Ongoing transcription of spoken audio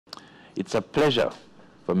It's a pleasure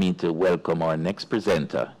for me to welcome our next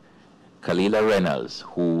presenter, Kalilah Reynolds,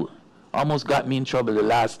 who almost got me in trouble the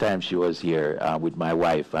last time she was here with my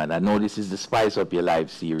wife. And I know this is the Spice Up Your Life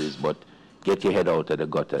series, but get your head out of the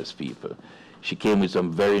gutters, people. She came with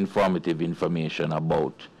some very informative information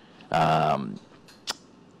about,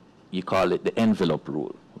 you call it the envelope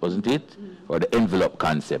rule, wasn't it? Or the envelope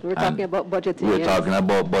concept. We're talking about budgeting. We're talking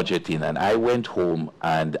about budgeting. And I went home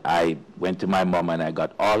and I went to my mom and I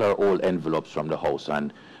got all her old envelopes from the house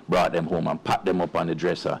and brought them home and packed them up on the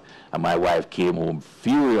dresser. And my wife came home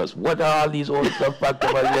furious. What are all these old stuff packed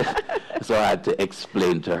up on this? So I had to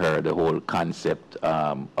explain to her the whole concept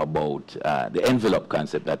about the envelope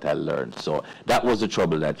concept that I learned. So that was the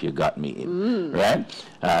trouble that you got me in, right?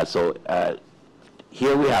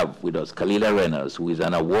 Here we have with us Kalilah Reynolds, who is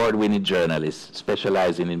an award-winning journalist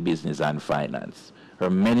specializing in business and finance. Her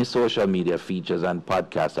many social media features and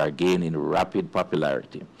podcasts are gaining rapid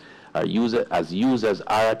popularity. As users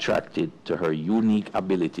are attracted to her unique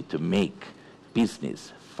ability to make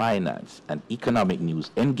business, finance, and economic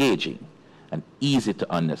news engaging and easy to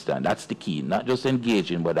understand. That's the key. Not just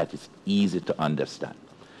engaging, but that it's easy to understand.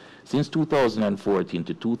 Since 2014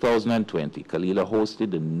 to 2020, Kalilah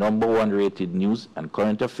hosted the #1 rated news and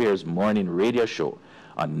current affairs morning radio show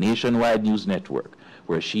on Nationwide News Network,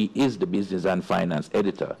 where she is the business and finance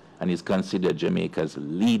editor and is considered Jamaica's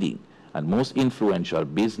leading and most influential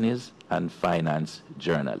business and finance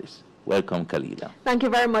journalist. Welcome, Kalilah. Thank you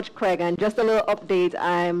very much, Craig. And just a little update,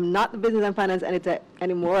 I'm not the business and finance editor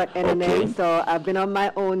anymore at NNA, Okay. so I've been on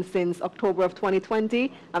my own since October of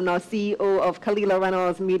 2020. I'm now CEO of Kalilah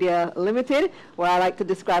Reynolds Media Limited, where I like to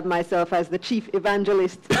describe myself as the chief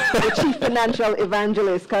evangelist, the chief financial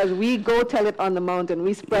evangelist, because we go tell it on the mountain.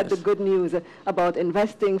 We spread the good news about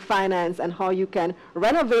investing, finance, and how you can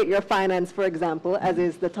renovate your finance, for example, as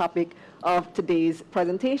is the topic of today's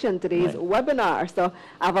presentation, today's webinar. So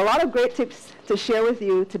I have a lot of great tips to share with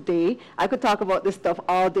you today. I could talk about this stuff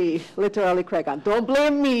all day, literally, Craig. And don't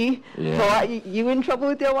blame me for you in trouble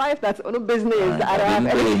with your wife. That's on a business. I don't have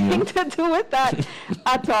anything to do with that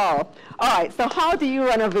at all. All right, so how do you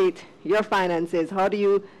renovate your finances? How do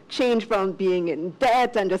you change from being in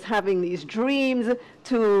debt and just having these dreams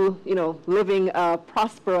to, you know, living a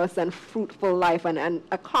prosperous and fruitful life and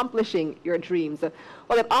accomplishing your dreams?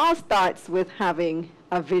 Well, it all starts with having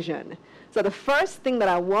a vision. So the first thing that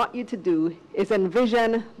I want you to do is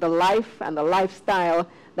envision the life and the lifestyle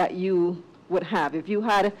that you would have. If you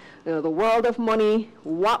had, you know, the world of money,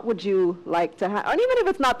 what would you like to have? And even if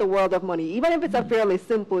it's not the world of money, even if it's a fairly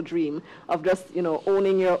simple dream of just, you know,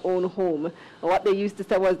 owning your own home, what they used to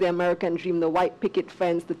say was the American dream, the white picket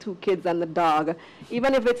fence, the 2 kids and the dog.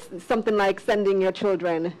 Even if it's something like sending your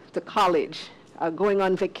children to college, going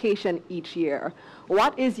on vacation each year,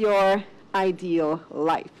 what is your ideal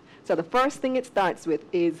life? So the first thing it starts with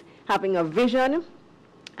is having a vision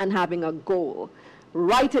and having a goal.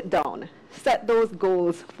 Write it down. Set those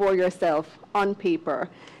goals for yourself on paper.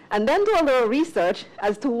 And then do a little research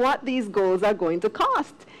as to what these goals are going to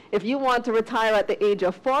cost. If you want to retire at the age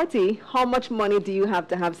of 40, how much money do you have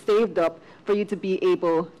to have saved up for you to be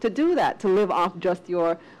able to do that, to live off just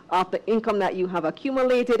off the income that you have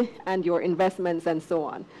accumulated and your investments and so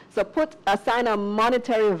on? So assign a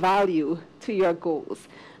monetary value to your goals.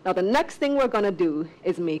 Now, the next thing we're going to do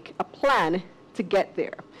is make a plan to get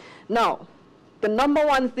there. Now, the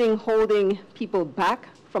 #1 thing holding people back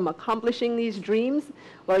from accomplishing these dreams,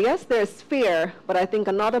 well, yes, there's fear, but I think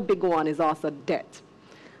another big one is also debt.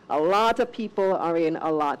 A lot of people are in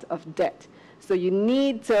a lot of debt. So you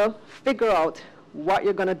need to figure out what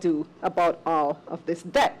you're going to do about all of this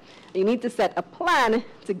debt. You need to set a plan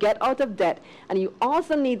to get out of debt, and you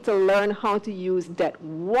also need to learn how to use debt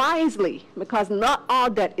wisely, because not all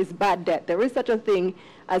debt is bad debt. There is such a thing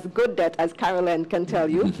as good debt, as Carilend can tell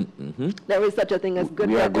you. There is such a thing as good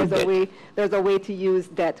debt. There's a way to use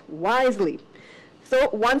debt wisely. So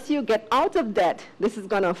once you get out of debt, this is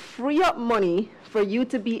going to free up money for you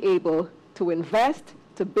to be able to invest,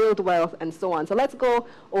 to build wealth, and so on. So let's go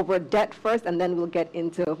over debt first, and then we'll get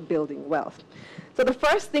into building wealth. So the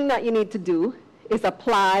first thing that you need to do is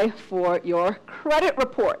apply for your credit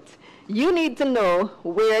report. You need to know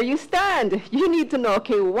where you stand. You need to know,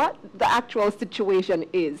 okay, what the actual situation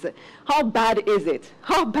is. How bad is it?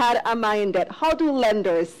 How bad am I in debt? How do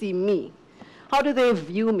lenders see me? How do they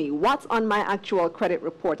view me? What's on my actual credit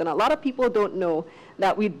report? And a lot of people don't know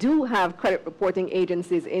that we do have credit reporting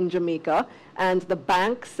agencies in Jamaica, and the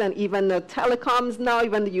banks and even the telecoms now,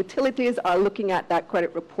 even the utilities are looking at that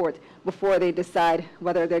credit report before they decide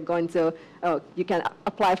whether they're going to, you can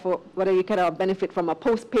apply for, whether you can benefit from a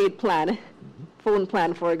postpaid plan, phone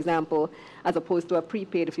plan, for example, as opposed to a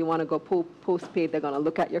prepaid. If you want to go postpaid, they're going to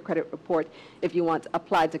look at your credit report. If you want to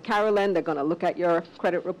apply to Carilend, they're going to look at your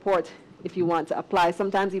credit report. If you want to apply,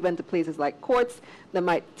 sometimes even to places like courts, they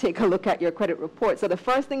might take a look at your credit report. So the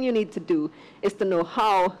first thing you need to do is to know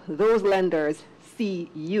how those lenders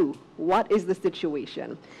see you. What is the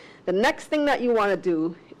situation? The next thing that you want to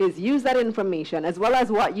do is use that information as well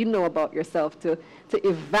as what you know about yourself to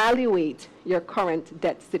evaluate your current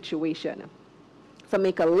debt situation. So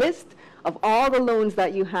make a list of all the loans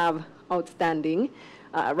that you have outstanding,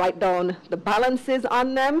 write down the balances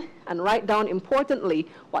on them, and write down, importantly,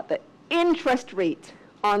 what the interest rate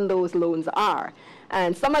on those loans are.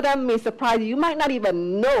 And some of them may surprise you. You might not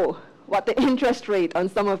even know what the interest rate on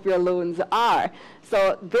some of your loans are.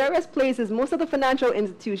 So various places, most of the financial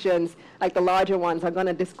institutions, like the larger ones, are going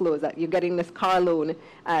to disclose that you're getting this car loan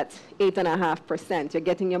at 8.5%. You're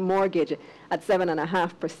getting your mortgage at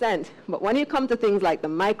 7.5%. But when you come to things like the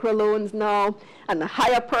microloans now and the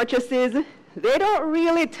higher purchases, they don't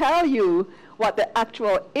really tell you what the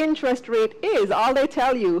actual interest rate is. All they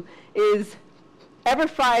tell you is every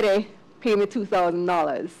Friday, pay me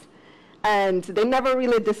 $2,000. And they never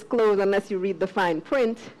really disclose, unless you read the fine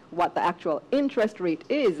print, what the actual interest rate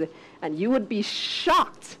is. And you would be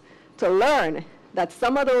shocked to learn that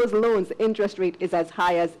some of those loans, the interest rate is as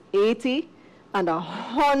high as 80 and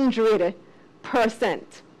 100%.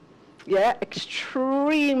 Yeah,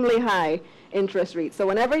 extremely high interest rate. So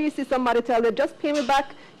whenever you see somebody tell you, just pay me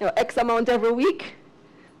back, X amount every week,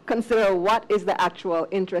 consider what is the actual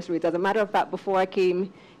interest rate. As a matter of fact, before I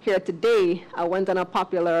came here today, I went on a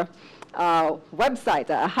popular website,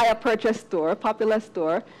 a hire purchase store, popular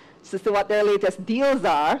store, to see what their latest deals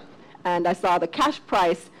are. And I saw the cash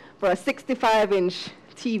price for a 65-inch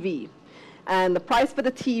TV. And the price for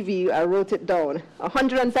the TV, I wrote it down,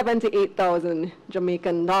 178,000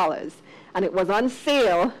 Jamaican dollars. And it was on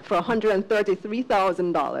sale for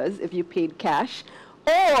 $133,000 if you paid cash.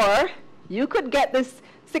 Or you could get this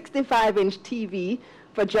 65-inch TV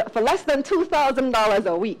for less than $2,000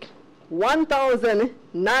 a week.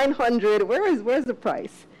 1,900, where's the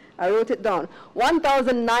price? I wrote it down.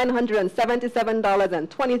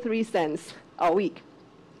 $1,977.23 a week.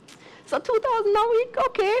 So $2,000 a week,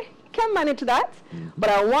 okay, can manage that. But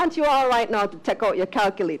I want you all right now to check out your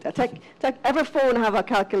calculator. Every phone have a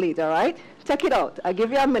calculator, right? Check it out. I'll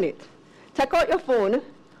give you a minute. Check out your phone.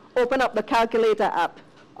 Open up the calculator app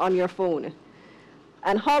on your phone.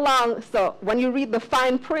 And how long, so when you read the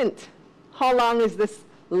fine print, how long is this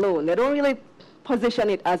loan? They don't really position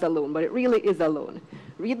it as a loan, but it really is a loan.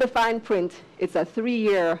 Read the fine print. It's a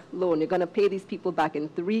 3-year loan. You're going to pay these people back in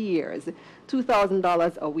 3 years,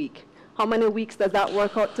 $2,000 a week. How many weeks does that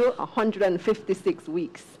work out to? 156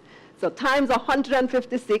 weeks. So times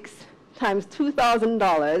 156 times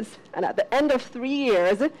 $2,000, and at the end of 3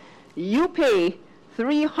 years, you pay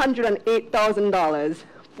 $308,000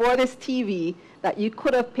 for this TV that you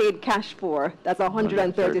could have paid cash for. That's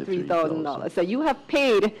 $133,000. So you have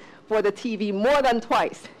paid for the TV more than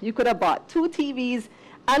twice. You could have bought 2 TVs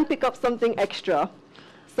and pick up something extra.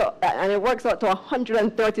 So, and it works out to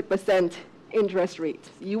 130% interest rate.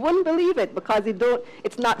 You wouldn't believe it because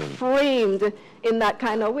it's not framed in that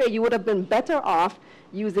kind of way. You would have been better off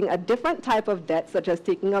using a different type of debt, such as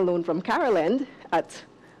taking a loan from Carilend at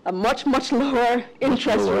a much, much lower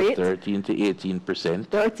interest rate. 13 to 18%.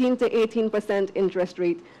 13 to 18% interest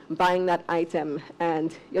rate, buying that item,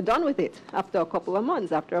 and you're done with it after a couple of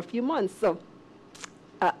months, after a few months. So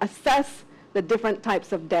assess the different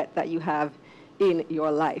types of debt that you have in your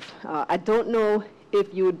life. I don't know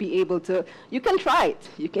if you would be able to, you can try it.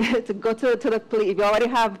 You can to go to the police. If you already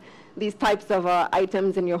have these types of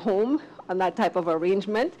items in your home on that type of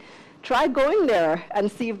arrangement, try going there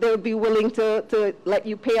and see if they would be willing to let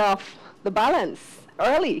you pay off the balance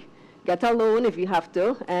early. Get a loan if you have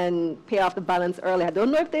to and pay off the balance early. I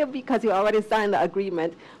don't know if they'll be, because you already signed the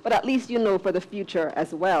agreement, but at least you know for the future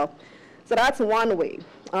as well. So that's one way.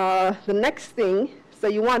 The next thing, so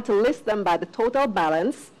you want to list them by the total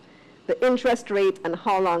balance, the interest rate, and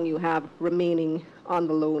how long you have remaining on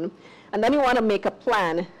the loan. And then you want to make a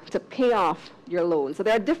plan to pay off your loan. So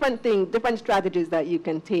there are different things, different strategies that you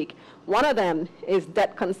can take. One of them is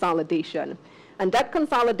debt consolidation. And debt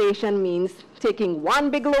consolidation means taking one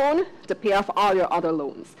big loan to pay off all your other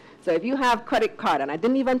loans. So if you have credit card, and I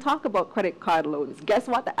didn't even talk about credit card loans, guess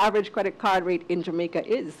what the average credit card rate in Jamaica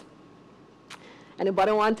is?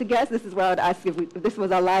 Anybody want to guess? This is where I would ask if this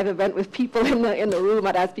was a live event with people in the room,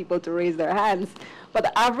 I'd ask people to raise their hands. But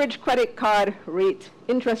the average credit card rate,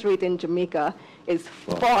 interest rate in Jamaica is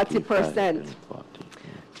 40%.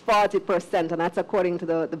 40%, and that's according to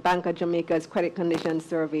the Bank of Jamaica's credit conditions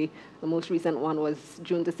survey. The most recent one was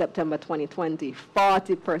June to September 2020.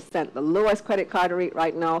 40%. The lowest credit card rate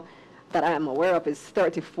right now that I am aware of is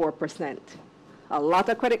 34%. A lot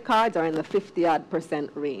of credit cards are in the 50-odd%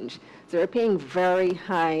 range. So they're paying very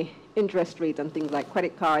high interest rates on things like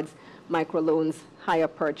credit cards, microloans, higher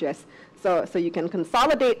purchase. So you can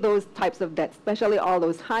consolidate those types of debt, especially all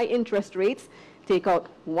those high interest rates. Take out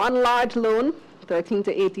one large loan, 13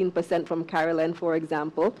 to 18% from Carilend, for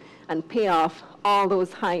example, and pay off all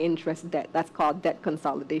those high interest debt. That's called debt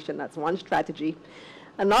consolidation. That's one strategy.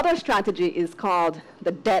 Another strategy is called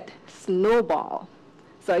the debt snowball.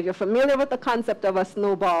 So if you're familiar with the concept of a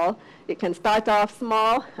snowball, it can start off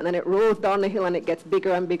small, and then it rolls down the hill, and it gets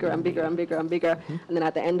bigger and bigger and bigger and bigger and bigger, and then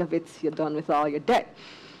at the end of it, you're done with all your debt.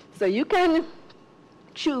 So you can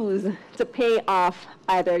choose to pay off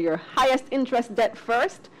either your highest interest debt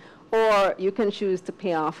first, or you can choose to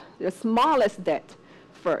pay off your smallest debt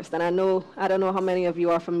first. And I don't know how many of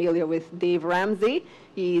you are familiar with Dave Ramsey.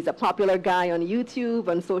 He's a popular guy on YouTube,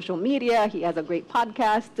 on social media. He has a great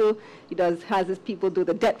podcast too. He has his people do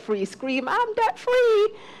the debt-free scream, "I'm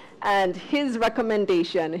debt-free." And his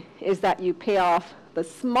recommendation is that you pay off the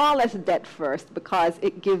smallest debt first, because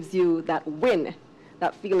it gives you that win,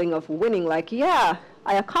 that feeling of winning, like, yeah,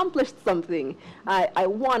 I accomplished something. I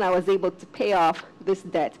won. I was able to pay off this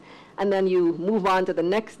debt. And then you move on to the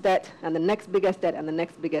next debt, and the next biggest debt, and the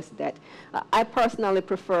next biggest debt. I personally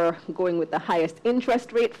prefer going with the highest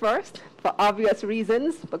interest rate first, for obvious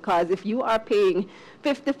reasons, because if you are paying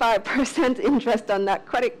 55% interest on that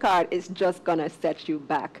credit card, it's just going to set you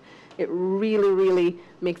back. It really, really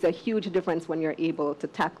makes a huge difference when you're able to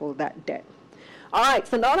tackle that debt. All right,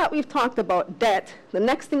 so now that we've talked about debt, the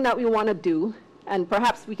next thing that we want to do, and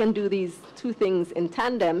perhaps we can do these two things in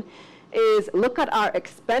tandem, is look at our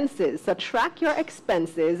expenses. So track your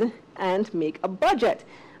expenses and make a budget.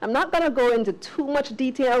 I'm not going to go into too much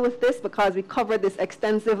detail with this, because we covered this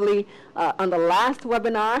extensively on the last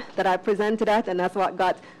webinar that I presented at, and that's what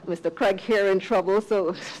got Mr. Craig here in trouble.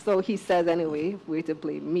 So he says anyway, way to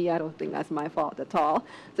blame me. I don't think that's my fault at all.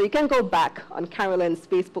 So you can go back on Carilend's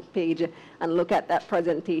Facebook page and look at that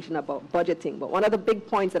presentation about budgeting. But one of the big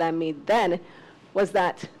points that I made then was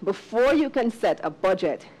that before you can set a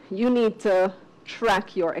budget, you need to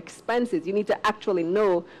track your expenses. You need to actually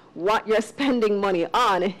know what you're spending money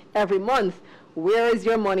on every month. Where is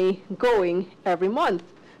your money going every month?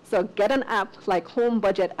 So get an app like Home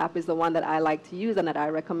Budget app is the one that I like to use and that I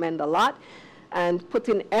recommend a lot. And put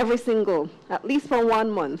in every single, at least for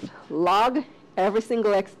 1 month, log every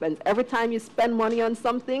single expense. Every time you spend money on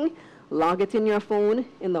something, log it in your phone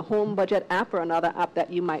in the Home Budget app or another app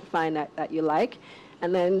that you might find that you like.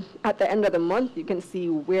 And then at the end of the month, you can see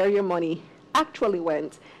where your money actually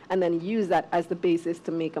went, and then use that as the basis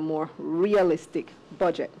to make a more realistic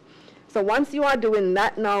budget. So once you are doing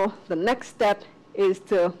that now, the next step is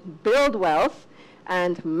to build wealth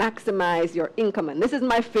and maximize your income. And this is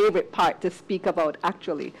my favorite part to speak about,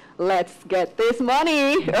 actually. Let's get this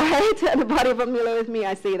money, right? Anybody familiar with me?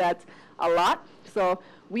 I say that a lot. So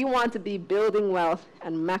we want to be building wealth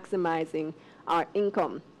and maximizing our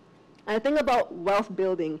income. And the thing about wealth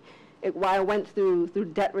building, why I went through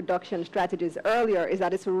debt reduction strategies earlier, is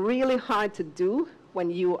that it's really hard to do when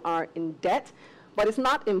you are in debt, but it's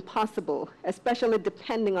not impossible, especially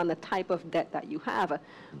depending on the type of debt that you have.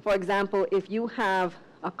 For example, if you have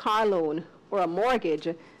a car loan or a mortgage,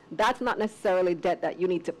 that's not necessarily debt that you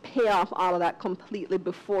need to pay off all of that completely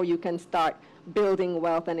before you can start building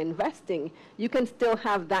wealth and investing. You can still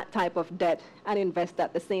have that type of debt and invest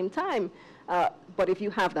at the same time. But if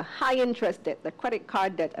you have the high interest debt, the credit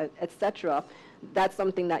card debt, etc., that's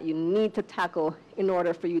something that you need to tackle in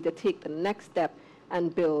order for you to take the next step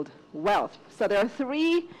and build wealth. So there are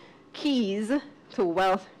 3 keys to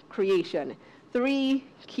wealth creation. 3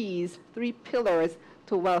 keys, 3 pillars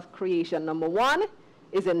to wealth creation. Number 1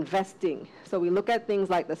 is investing. So we look at things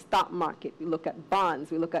like the stock market, we look at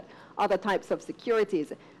bonds, we look at other types of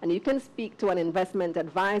securities. And you can speak to an investment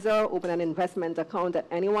advisor, open an investment account at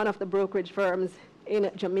any one of the brokerage firms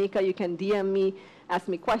in Jamaica. You can DM me, ask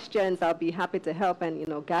me questions. I'll be happy to help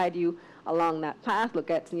and guide you along that path.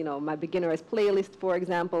 Look at my beginners playlist, for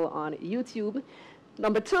example, on YouTube.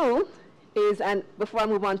 Number 2 is, and before I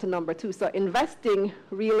move on to number 2, so investing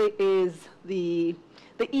really is the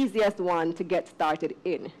easiest one to get started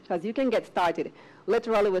in, because you can get started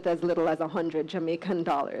literally with as little as 100 Jamaican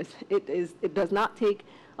dollars. It does not take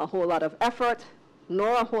a whole lot of effort nor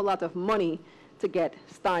a whole lot of money to get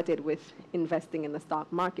started with investing in the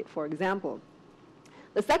stock market, for example.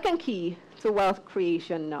 The second key to wealth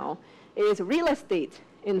creation now is real estate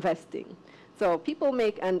investing. So people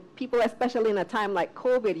people, especially in a time like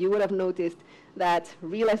COVID, you would have noticed that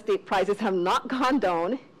real estate prices have not gone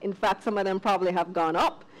down. In fact, some of them probably have gone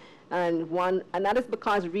up. And that is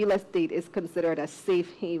because real estate is considered a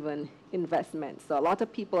safe haven investment. So a lot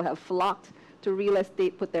of people have flocked to real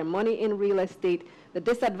estate, put their money in real estate. The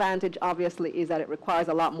disadvantage, obviously, is that it requires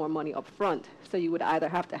a lot more money up front. So you would either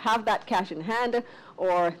have to have that cash in hand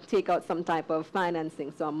or take out some type of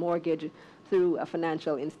financing, so a mortgage through a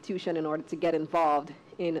financial institution in order to get involved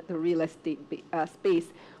in the real estate space,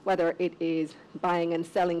 whether it is buying and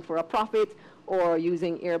selling for a profit or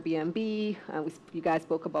using Airbnb. You guys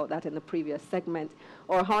spoke about that in the previous segment,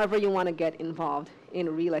 or however you want to get involved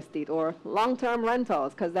in real estate, or long-term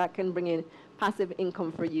rentals, because that can bring in passive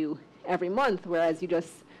income for you every month, whereas you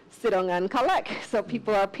just sit down and collect. So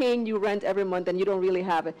people are paying you rent every month and you don't really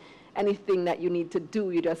have anything that you need to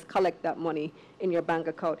do. You just collect that money in your bank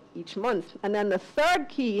account each month. And then the third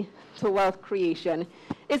key to wealth creation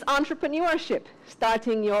is entrepreneurship,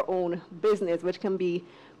 starting your own business, which can be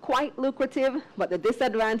quite lucrative, but the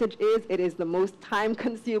disadvantage is it is the most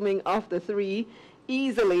time-consuming of the three.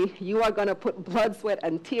 Easily, you are going to put blood, sweat,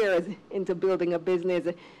 and tears into building a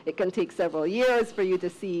business. It can take several years for you to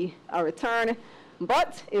see a return,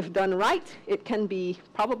 but if done right, it can be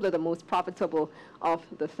probably the most profitable of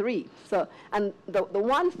the three. So, and the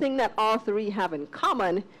one thing that all three have in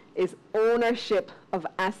common is ownership of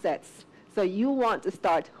assets. So you want to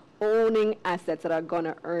start owning assets that are going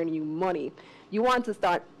to earn you money. You want to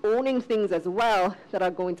start owning things as well that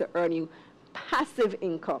are going to earn you passive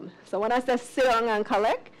income. So when I say sit down and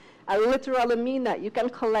collect, I literally mean that. You can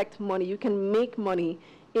collect money, you can make money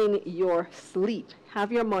in your sleep.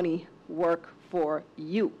 Have your money work for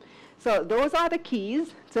you. So those are the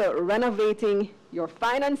keys to renovating your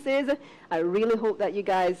finances. I really hope that you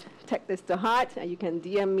guys take this to heart. You can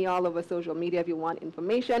DM me all over social media if you want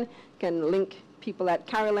information. You can link people at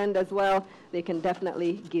Carilend as well. They can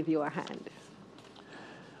definitely give you a hand.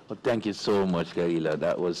 Well, thank you so much, Kalilah.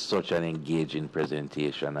 That was such an engaging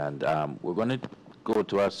presentation. And we're going to go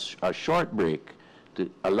to a short break to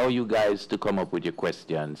allow you guys to come up with your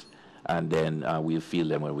questions, and then we'll field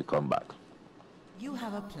them when we come back. You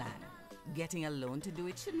have a plan. Getting a loan to do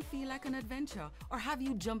it shouldn't feel like an adventure or have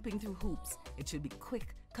you jumping through hoops. It should be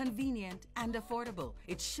quick, convenient, and affordable.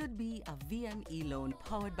 It should be a VME loan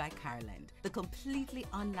powered by Carilend, the completely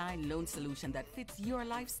online loan solution that fits your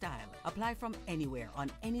lifestyle. Apply from anywhere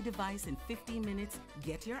on any device in 15 minutes,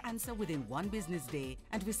 get your answer within 1 business day,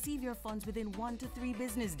 and receive your funds within 1 to 3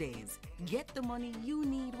 business days. Get the money you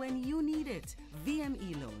need when you need it.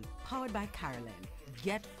 VME loan powered by Carilend.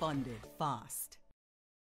 Get funded fast.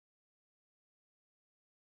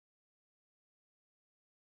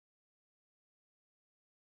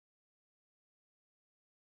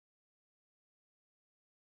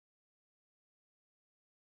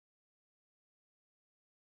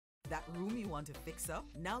 That room you want to fix up?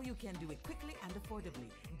 Now you can do it quickly and affordably.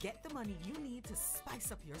 Get the money you need to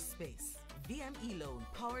spice up your space. VME loan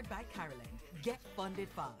powered by Carilend. Get funded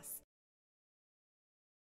fast.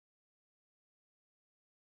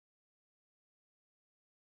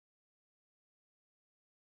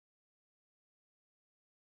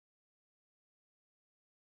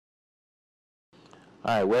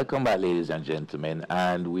 All right, welcome back, ladies and gentlemen.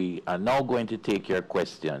 And we are now going to take your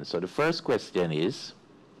questions. So the first question is,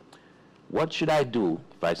 what should I do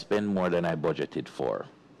if I spend more than I budgeted for?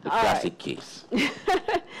 The classic case.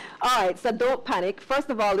 All right, so don't panic. First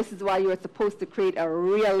of all, this is why you are supposed to create a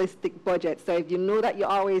realistic budget. So if you know that you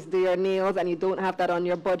always do your nails and you don't have that on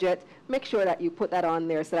your budget, make sure that you put that on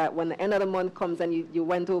there so that when the end of the month comes and you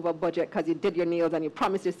went over budget because you did your nails and you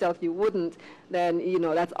promised yourself you wouldn't, then, you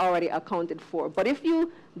know, that's already accounted for. But if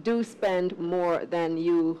you do spend more than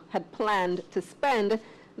you had planned to spend,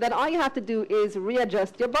 then all you have to do is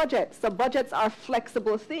readjust your budget. So budgets are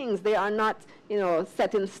flexible things. They are not, you know,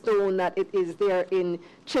 set in stone, that it is there in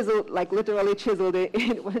chiseled, like literally chiseled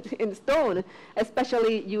in stone,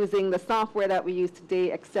 especially using the software that we use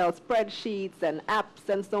today, Excel spreadsheets and apps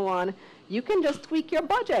and so on. You can just tweak your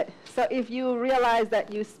budget. So if you realize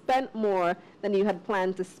that you spent more than you had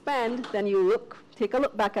planned to spend, then you take a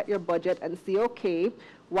look back at your budget and see, okay,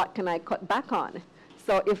 what can I cut back on?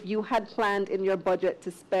 So if you had planned in your budget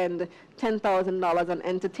to spend $10,000 on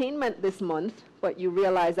entertainment this month, but you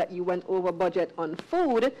realize that you went over budget on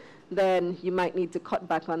food, then you might need to cut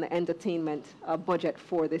back on the entertainment budget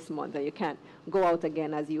for this month, and you can't go out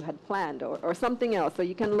again as you had planned, or something else. So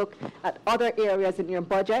you can look at other areas in your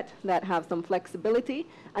budget that have some flexibility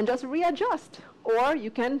and just readjust. Or you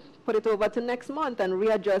can put it over to next month and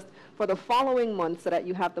readjust for the following month so that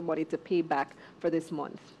you have the money to pay back for this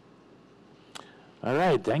month. All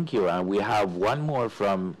right, thank you. And we have one more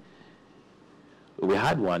we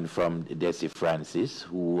had one from Desi Francis,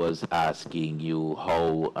 who was asking you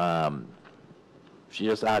how, she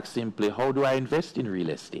just asked simply, how do I invest in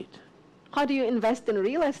real estate? How do you invest in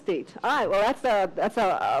real estate? All right, well, that's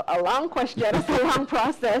a long question. It's a long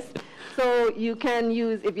process. So you can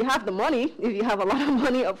use, if you have the money, if you have a lot of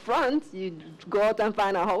money up front, you go out and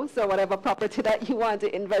find a house or whatever property that you want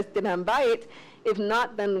to invest in and buy it. If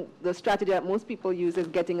not, then the strategy that most people use is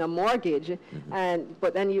getting a mortgage.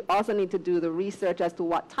 But then you also need to do the research as to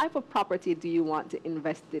what type of property do you want to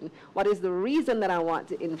invest in? What is the reason that I want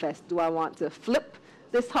to invest? Do I want to flip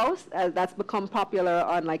this house? That's become popular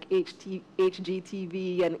on like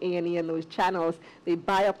HGTV and A&E and those channels. They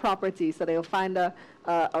buy a property, so they'll find a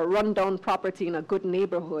rundown property in a good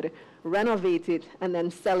neighborhood, renovate it, and then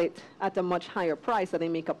sell it at a much higher price so they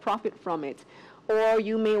make a profit from it. Or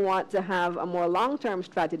you may want to have a more long-term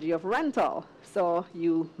strategy of rental. So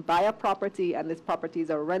you buy a property, and this property is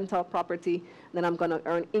a rental property, then I'm going to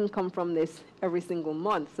earn income from this every single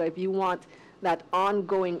month. So if you want that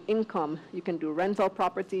ongoing income, you can do rental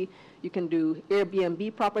property, you can do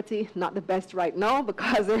Airbnb property, not the best right now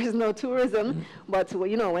because there is no tourism, but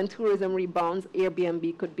you know, when tourism rebounds,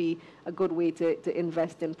 Airbnb could be a good way to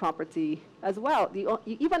invest in property as well. You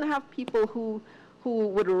even have people who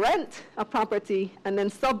would rent a property and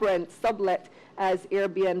then sublet as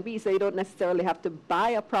Airbnb, so you don't necessarily have to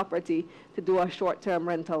buy a property to do a short-term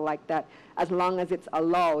rental like that, as long as it's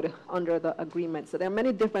allowed under the agreement. So there are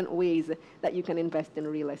many different ways that you can invest in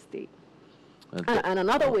real estate. And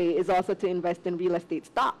another way is also to invest in real estate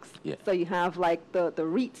stocks. Yeah. So you have like the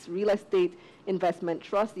REITs, Real Estate Investment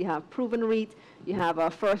Trust, you have Proven REIT, you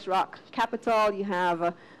have First Rock Capital, you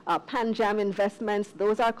have Panjam Investments.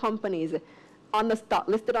 Those are companies on the stock,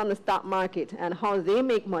 listed on the stock market, and how they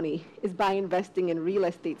make money is by investing in real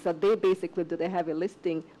estate. So they basically do the heavy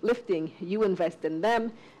lifting, you invest in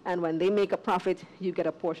them, and when they make a profit, you get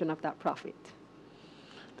a portion of that profit.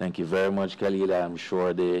 Thank you very much, Kalilah. I'm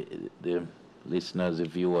sure the listeners, the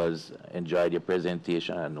viewers enjoyed your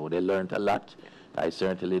presentation. I know they learned a lot. I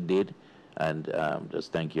certainly did. And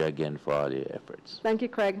just thank you again for all your efforts. Thank you,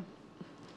 Craig.